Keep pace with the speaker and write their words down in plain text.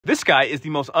This guy is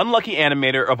the most unlucky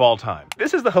animator of all time.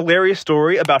 This is the hilarious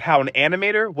story about how an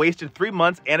animator wasted 3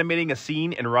 months animating a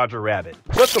scene in Roger Rabbit.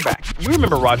 So let's go back. You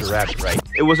remember Roger Rabbit, right?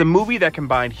 It was a movie that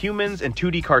combined humans and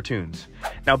 2D cartoons.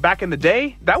 Now, back in the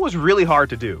day, that was really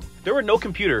hard to do. There were no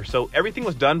computers, so everything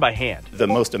was done by hand. The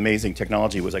most amazing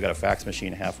technology was I got a fax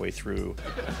machine halfway through.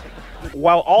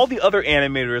 While all the other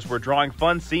animators were drawing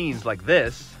fun scenes like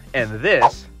this and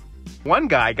this, one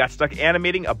guy got stuck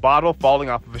animating a bottle falling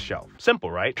off of a shelf. Simple,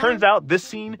 right? Turns out this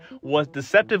scene was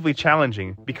deceptively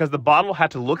challenging because the bottle had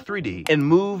to look 3D and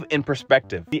move in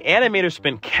perspective. The animator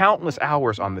spent countless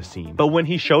hours on the scene, but when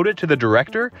he showed it to the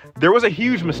director, there was a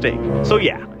huge mistake. So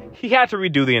yeah, he had to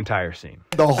redo the entire scene.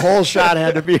 The whole shot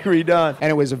had to be redone. And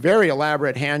it was a very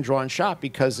elaborate hand-drawn shot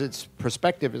because its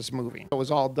perspective is moving. It was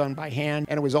all done by hand,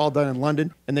 and it was all done in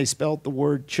London, and they spelled the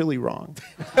word chili wrong.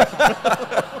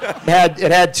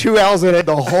 It had 2 L's in it.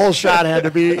 The whole shot had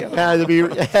to be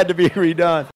redone.